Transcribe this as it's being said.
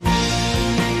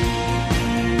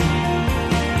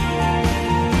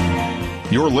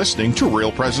You're listening to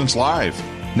Real Presence Live.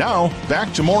 Now,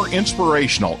 back to more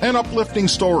inspirational and uplifting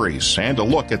stories and a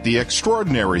look at the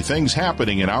extraordinary things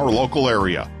happening in our local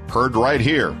area. Heard right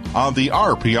here on the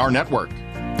RPR Network.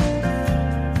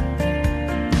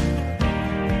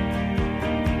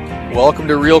 Welcome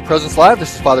to Real Presence Live.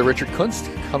 This is Father Richard Kunst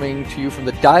coming to you from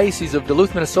the Diocese of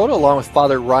Duluth, Minnesota, along with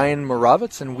Father Ryan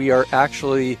Moravitz, and we are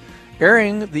actually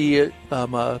airing the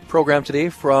program today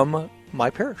from my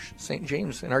parish, St.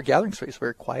 James, in our gathering space.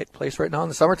 We're a quiet place right now in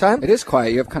the summertime. It is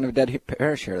quiet. You have kind of a dead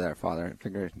parish here there, Father. I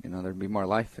figured, there'd be more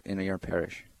life in your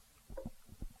parish.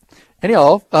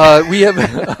 Anyhow, we have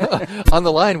on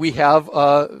the line, we have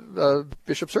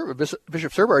Bishop Serba.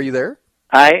 Bishop Serba, are you there?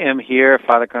 I am here,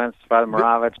 Father Kunst, Father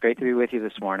Moravitz. Great to be with you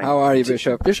this morning. How are you,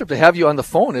 Bishop? Bishop, to have you on the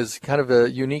phone is kind of a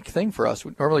unique thing for us.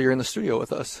 Normally you're in the studio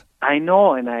with us. I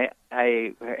know, and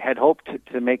I had hoped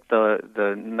to make the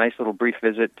nice little brief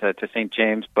visit to St.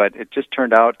 James, but it just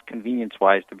turned out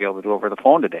convenience-wise to be able to do over the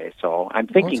phone today. So I'm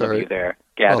thinking of you there,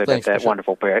 gathered thanks, at that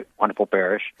wonderful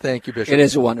parish. Thank you, Bishop. It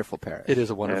is a wonderful parish. It is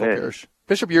a wonderful parish.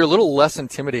 Bishop, you're a little less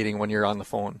intimidating when you're on the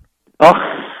phone. Oh.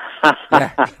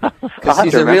 Because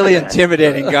he's a really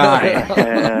intimidating guy.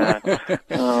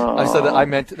 I said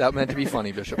that meant to be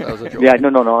funny, Bishop. That was a joke. Yeah,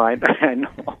 no, I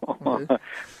know.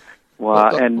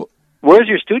 Well, and where's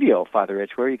your studio, Father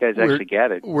Rich? Where are you guys actually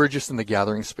gathered? We're just in the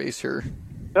gathering space here.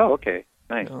 Oh, okay,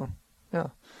 nice. Yeah.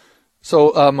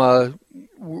 So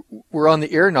we're on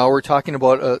the air now. We're talking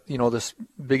about this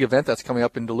big event that's coming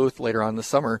up in Duluth later on this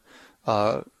summer,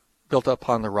 built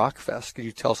upon the Rock Fest. Could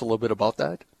you tell us a little bit about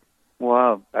that?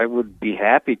 Well, I would be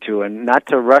happy to, and not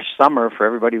to rush summer for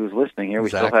everybody who's listening here.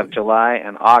 Exactly. We still have July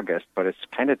and August, but it's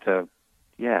kind of to,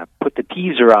 put the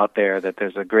teaser out there that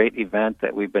there's a great event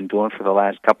that we've been doing for the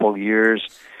last couple of years.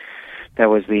 That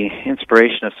was the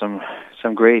inspiration of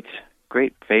some great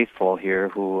faithful here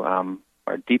who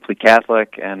are deeply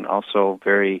Catholic and also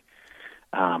very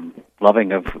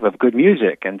loving of good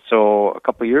music. And so a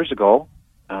couple of years ago,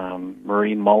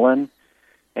 Marie Mullen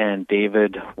and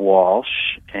David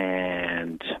Walsh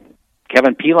and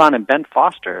Kevin Pilon and Ben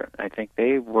Foster, I think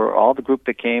they were all the group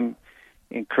that came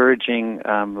encouraging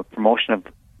the promotion of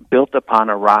Built Upon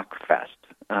a Rock Fest,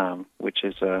 which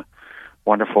is a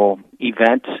wonderful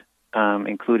event,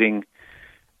 including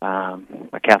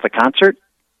a Catholic concert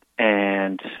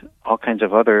and all kinds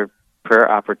of other prayer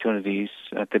opportunities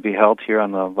to be held here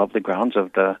on the lovely grounds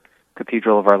of the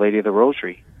Cathedral of Our Lady of the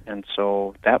Rosary. And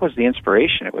so that was the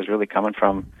inspiration. It was really coming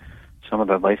from some of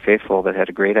the Life Faithful that had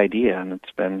a great idea, and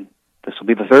this will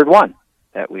be the third one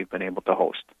that we've been able to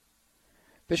host.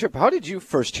 Bishop, how did you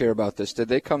first hear about this? Did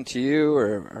they come to you,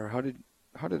 or how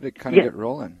did it kind of get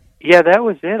rolling? Yeah, that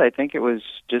was it. I think it was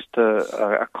just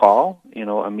a call,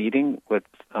 a meeting with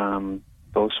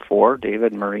those four,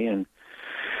 David, Marie, and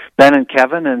Ben and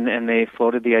Kevin, and they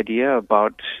floated the idea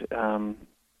about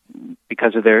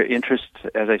because of their interest,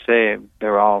 as I say,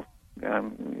 they're all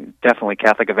definitely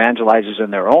Catholic evangelizers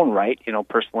in their own right,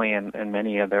 personally, and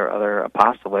many of their other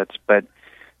apostolates, but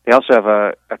they also have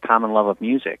a common love of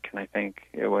music, and I think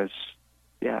it was,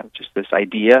 just this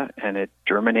idea, and it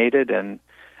germinated, and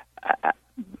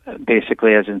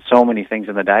basically, as in so many things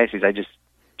in the diocese, I just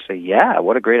say,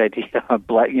 what a great idea,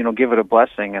 give it a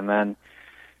blessing, and then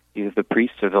either the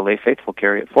priests or the lay faithful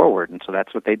carry it forward, and so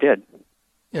that's what they did.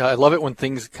 Yeah, I love it when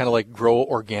things kind of like grow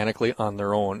organically on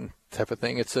their own type of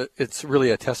thing. It's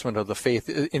really a testament of the faith.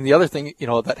 And the other thing,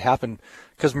 that happened,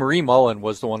 because Marie Mullen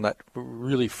was the one that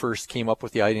really first came up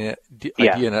with the idea.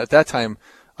 And at that time,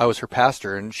 I was her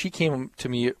pastor, and she came to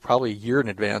me probably a year in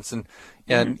advance, and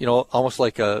almost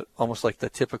like the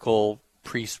typical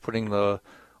priest putting the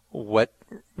wet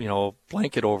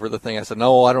blanket over the thing. I said,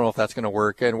 no, I don't know if that's going to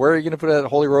work. And where are you going to put it at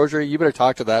Holy Rosary? You better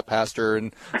talk to that pastor.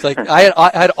 And it's like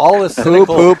I had all this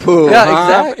cynical, poo.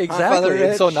 Yeah, exactly.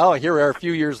 And so now here we are a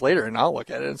few years later, and I'll look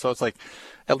at it, and so it's like,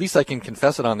 at least I can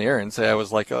confess it on the air and say I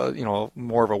was like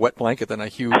more of a wet blanket than a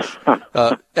huge.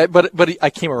 But I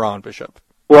came around, Bishop.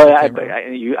 Well,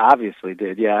 you obviously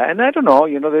did, yeah. And I don't know,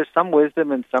 there's some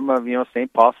wisdom in some of,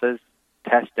 St. Paul says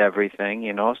test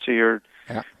everything, so you're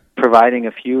providing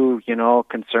a few,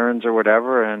 concerns or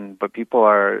whatever, but people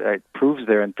it proves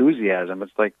their enthusiasm.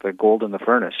 It's like the gold in the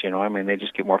furnace, they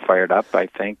just get more fired up, I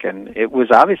think, and it was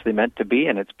obviously meant to be,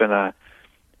 and it's been a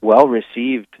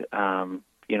well-received,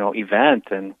 event,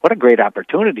 and what a great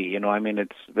opportunity,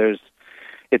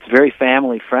 it's very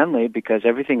family-friendly because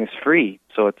everything is free,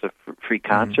 so it's a free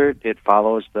concert. Mm-hmm. It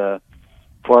follows the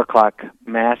 4:00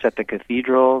 Mass at the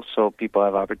cathedral, so people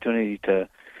have opportunity to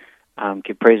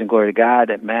give praise and glory to God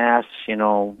at Mass,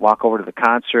 walk over to the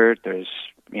concert. There's,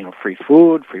 free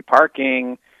food, free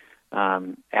parking,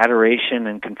 Adoration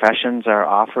and confessions are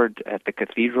offered at the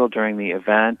cathedral during the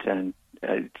event, and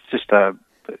it's just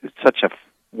such a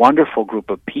wonderful group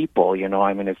of people.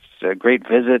 I mean, it's great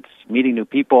visits, meeting new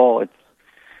people,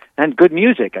 and good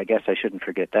music. I guess I shouldn't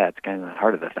forget that. It's kind of the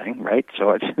heart of the thing, right?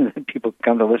 So people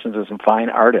come to listen to some fine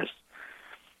artists.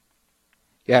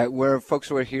 Yeah, folks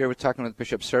were here, we're talking with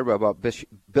Bishop Serba about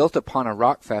Built Upon a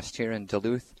Rock Fest here in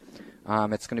Duluth.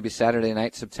 It's going to be Saturday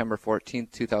night, September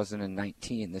 14th,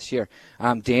 2019, this year.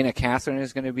 Dana Catherine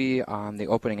is going to be the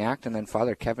opening act, and then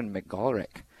Father Kevin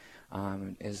McGolrick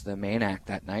is the main act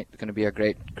that night. It's going to be a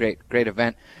great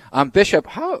event. Bishop,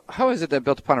 how is it that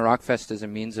Built Upon a Rock Fest is a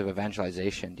means of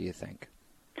evangelization, do you think?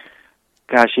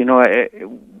 Gosh,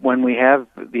 when we have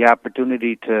the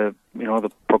opportunity to,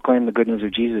 proclaim the good news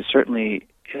of Jesus, certainly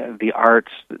the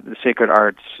arts, the sacred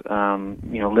arts,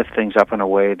 lift things up in a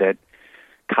way that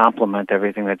complement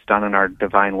everything that's done in our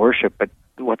divine worship. But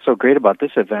what's so great about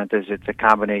this event is it's a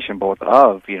combination both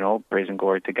of, praise and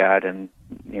glory to God and,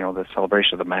 the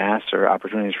celebration of the Mass or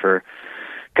opportunities for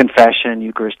confession,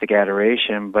 Eucharistic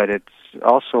adoration, but it's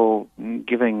also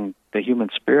giving the human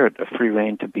spirit a free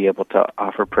rein to be able to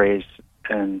offer praise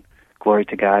and glory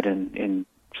to God in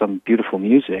some beautiful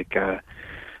music.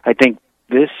 I think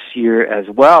this year as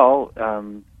well,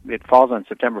 it falls on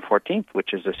September 14th,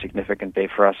 which is a significant day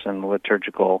for us in the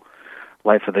liturgical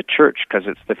life of the Church because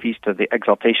it's the feast of the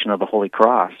exaltation of the Holy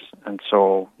Cross. And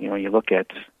so, you look at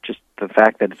just the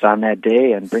fact that it's on that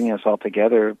day and bringing us all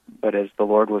together, but as the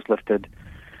Lord was lifted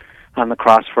on the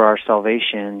cross for our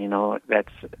salvation,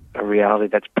 that's a reality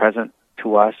that's present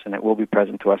to us, and it will be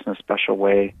present to us in a special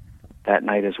way that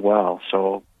night as well.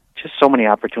 So just so many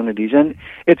opportunities. And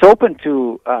it's open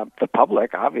to the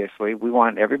public, obviously. We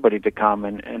want everybody to come,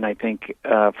 and I think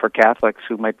for Catholics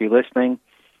who might be listening,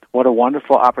 what a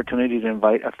wonderful opportunity to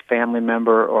invite a family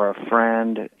member or a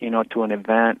friend, to an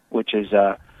event, which is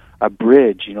a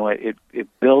bridge. It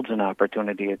builds an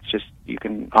opportunity. It's just, you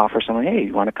can offer someone, hey,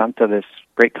 you want to come to this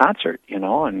great concert,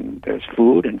 and there's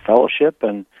food and fellowship,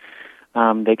 and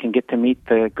they can get to meet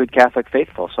the good Catholic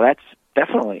faithful. So that's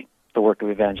definitely the work of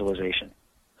evangelization.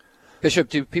 Bishop,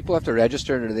 do people have to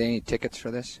register, or are there any tickets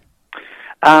for this?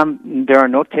 There are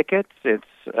no tickets. It's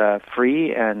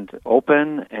free and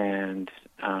open, and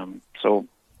so,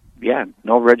 yeah,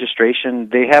 no registration.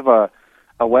 They have a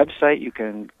website. You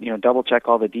can, double check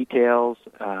all the details.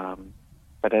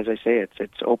 But as I say,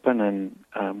 it's open,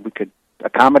 and we could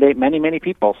accommodate many, many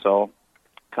people. So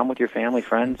come with your family,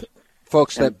 friends.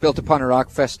 Folks, that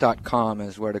BuiltUponARockFest.com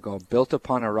is where to go.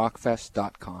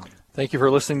 BuiltUponARockFest.com. Thank you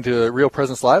for listening to Real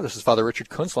Presence Live. This is Father Richard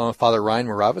Kuntz, along with Father Ryan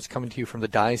Moravitz, coming to you from the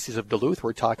Diocese of Duluth.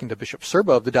 We're talking to Bishop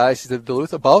Serba of the Diocese of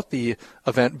Duluth about the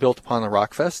event Built Upon the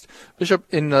Rock Fest. Bishop,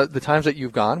 in the times that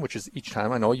you've gone, which is each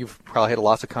time, I know you've probably had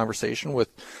lots of conversation with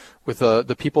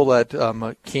the people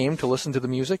that came to listen to the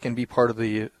music and be part of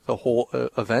the whole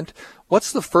event.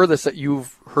 What's the furthest that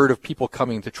you've heard of people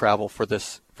coming to travel for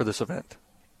this event?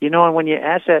 And when you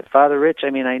ask that, Father Rich, I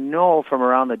know from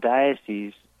around the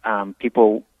diocese,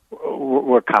 people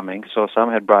were coming. So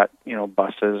some had brought,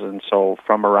 buses, and so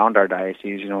from around our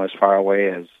diocese, as far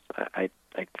away as I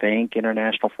think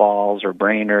International Falls or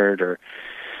Brainerd, or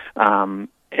and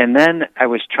then I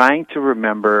was trying to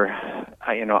remember,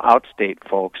 outstate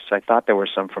folks. I thought there were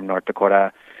some from North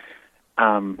Dakota,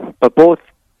 but both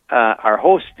our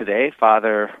hosts today,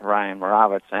 Father Ryan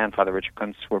Moravitz and Father Richard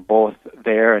Kuntz, were both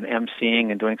there and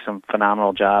emceeing and doing some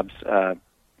phenomenal jobs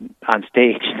on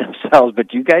stage themselves. But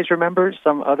do you guys remember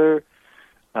some other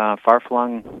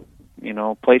far-flung,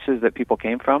 places that people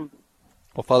came from?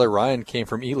 Well, Father Ryan came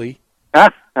from Ely.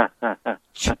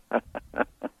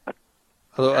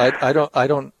 Although I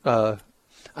don't.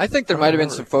 I think there might have been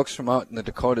some folks from out in the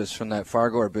Dakotas, from that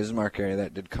Fargo or Bismarck area,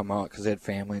 that did come out because they had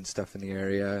family and stuff in the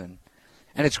area, and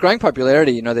it's growing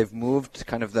popularity. They've moved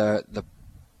kind of the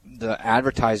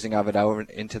advertising of it out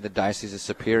into the Diocese of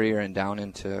Superior and down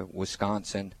into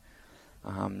Wisconsin.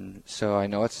 So I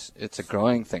know it's a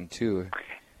growing thing too.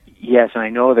 Yes, and I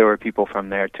know there were people from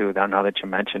there too. Now that you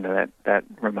mentioned it, that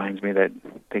reminds me that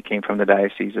they came from the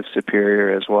Diocese of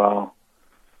Superior as well.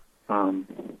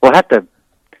 We'll have to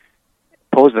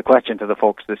pose the question to the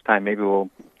folks this time. Maybe we'll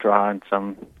draw on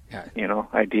some,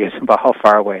 ideas about how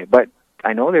far away. But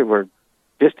I know they were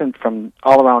distant from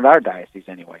all around our diocese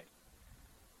anyway.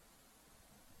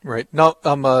 Right. Now,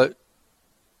 a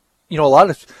lot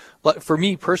of, for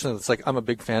me personally, it's like I'm a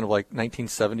big fan of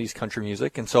 1970s country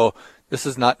music, and so this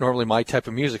is not normally my type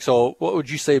of music. So what would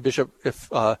you say, Bishop, if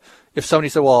somebody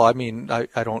said, well, I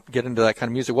don't get into that kind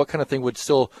of music, what kind of thing would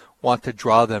still want to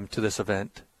draw them to this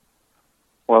event?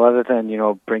 Well, other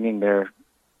than, bringing their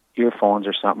earphones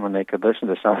or something when they could listen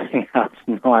to something else.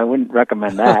 No, I wouldn't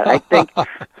recommend that.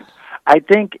 I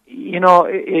think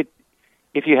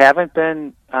if you haven't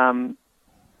been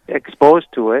exposed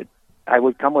to it, I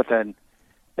would come with an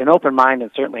open mind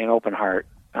and certainly an open heart,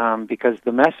 because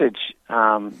the message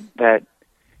that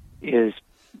is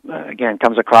again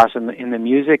comes across in the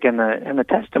music and the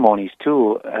testimonies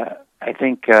too. I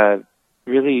think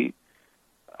really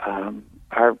are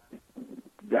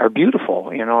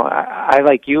beautiful. I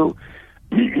like you,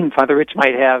 Father Rich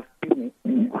might have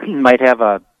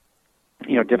a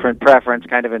different preference,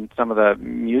 kind of in some of the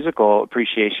musical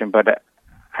appreciation, but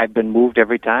I've been moved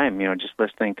every time, just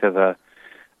listening to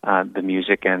the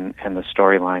music and the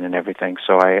storyline and everything.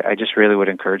 So I just really would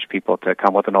encourage people to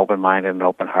come with an open mind and an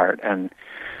open heart. And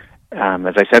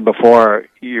as I said before,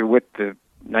 you're with the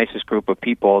nicest group of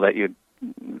people that you'd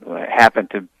happen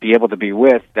to be able to be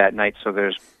with that night. So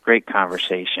there's great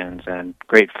conversations and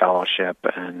great fellowship,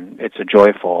 and it's a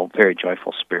joyful, very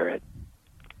joyful spirit.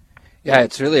 Yeah,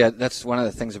 it's really that's one of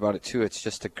the things about it too. It's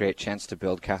just a great chance to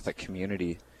build Catholic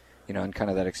community, and kind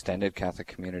of that extended Catholic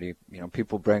community.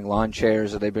 People bring lawn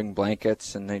chairs or they bring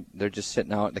blankets, and they're just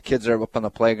sitting out. The kids are up on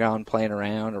the playground playing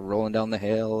around or rolling down the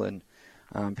hill, and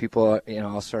people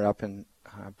also are up and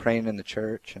praying in the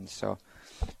church, and so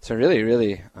really,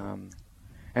 really,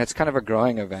 and it's kind of a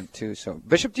growing event too. So,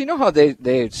 Bishop, do you know how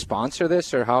they sponsor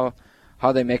this, or how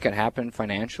they make it happen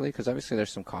financially? Because obviously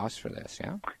there's some costs for this,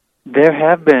 yeah. There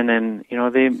have been, and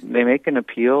they make an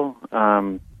appeal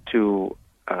to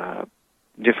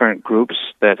different groups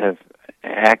that have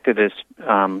acted as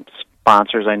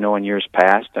sponsors. I know in years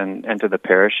past, and to the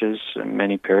parishes.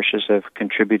 Many parishes have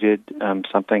contributed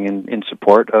something in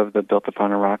support of the Built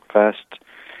Upon a Rock Fest.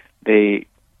 They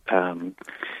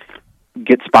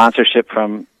get sponsorship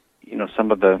from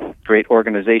some of the great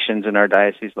organizations in our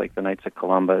diocese, like the Knights of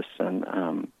Columbus, and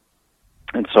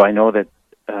so I know that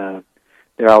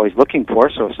they're always looking for.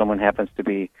 So if someone happens to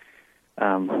be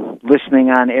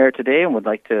listening on air today and would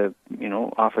like to,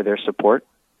 offer their support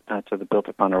to the Built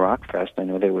Upon a Rock Fest, I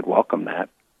know they would welcome that.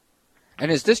 And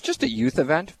is this just a youth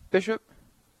event, Bishop?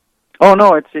 Oh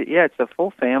no, it's a full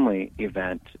family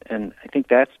event, and I think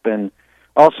that's been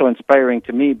also inspiring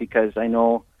to me, because I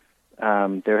know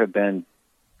there have been,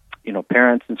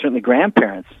 parents and certainly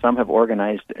grandparents. Some have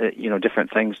organized,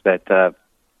 different things that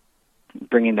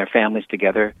bringing their families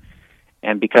together.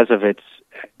 And because of its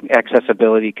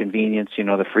accessibility, convenience,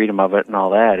 the freedom of it and all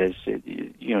that,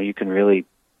 you can really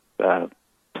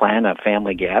plan a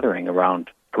family gathering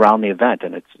around the event,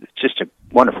 and it's just a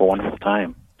wonderful, wonderful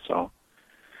time. So,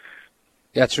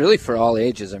 yeah, it's really for all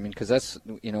ages. I mean, because that's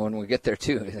when we get there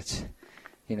too, it's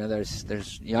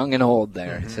there's young and old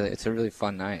there. Mm-hmm. It's a really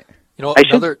fun night. Go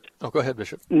ahead,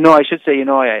 Bishop. No, I should say,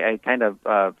 I kind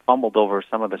of fumbled over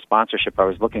some of the sponsorship. I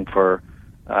was looking for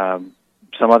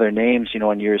some other names,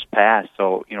 in years past.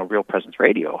 So, Real Presence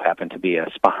Radio happened to be a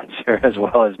sponsor, as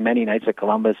well as many Knights of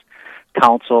Columbus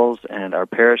councils and our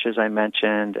parishes I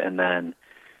mentioned, and then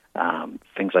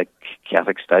things like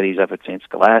Catholic Studies up at St.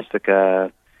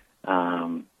 Scholastica,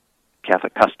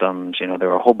 Catholic Customs. There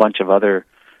were a whole bunch of other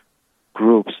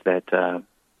groups that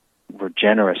were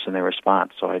generous in their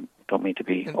response. So I don't mean to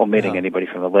be omitting anybody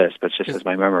from the list, but it's just as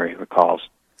my memory recalls.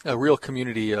 A real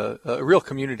community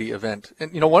event.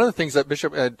 And, one of the things that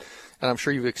Bishop had, and I'm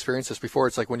sure you've experienced this before,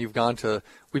 it's like when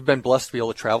we've been blessed to be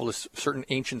able to travel to certain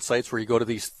ancient sites where you go to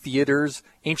these theaters,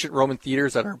 ancient Roman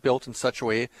theaters that are built in such a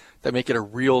way that make it a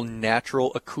real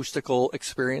natural acoustical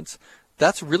experience.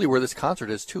 That's really where this concert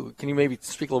is too. Can you maybe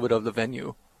speak a little bit of the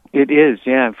venue? It is,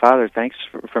 yeah. And Father, thanks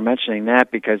for mentioning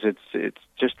that, because it's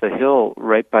just the hill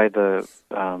right by the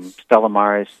Stella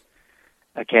Maris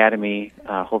Academy,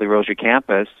 Holy Rosary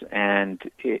campus, and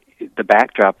the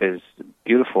backdrop is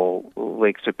beautiful,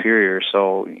 Lake Superior.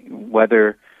 So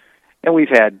weather, and we've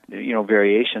had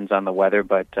variations on the weather,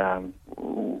 but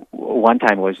one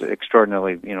time was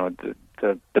extraordinarily.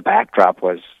 The backdrop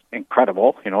was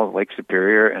incredible. Lake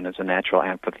Superior, and it's a natural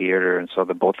amphitheater, and so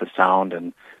both the sound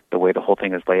and the way the whole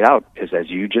thing is laid out is as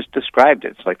you just described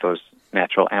it. It's like those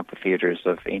natural amphitheaters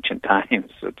of ancient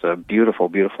times. It's a beautiful,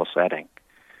 beautiful setting.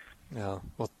 Yeah.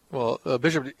 Well,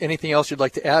 Bishop, anything else you'd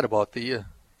like to add about the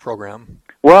program?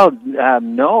 Well,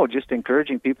 no, just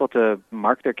encouraging people to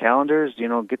mark their calendars,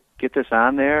 get this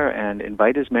on there and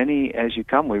invite as many as you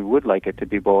come. We would like it to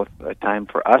be both a time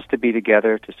for us to be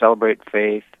together, to celebrate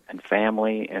faith and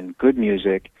family and good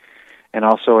music, and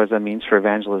also as a means for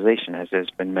evangelization, as has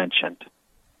been mentioned.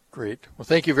 Great. Well,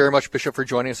 thank you very much, Bishop, for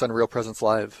joining us on Real Presence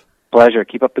Live. Pleasure.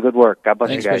 Keep up the good work. God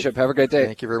bless you guys. Thanks, Bishop. Have a great day.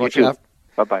 Thank you very much.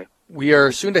 Bye-bye. We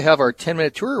are soon to have our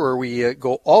 10-minute tour where we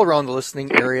go all around the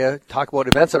listening area, talk about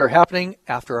events that are happening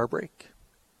after our break.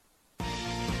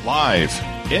 Live,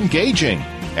 engaging,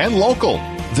 and local.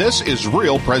 This is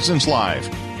Real Presence Live,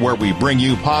 where we bring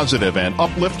you positive and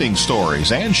uplifting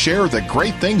stories and share the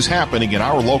great things happening in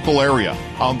our local area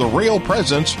on the Real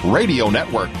Presence Radio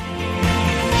Network.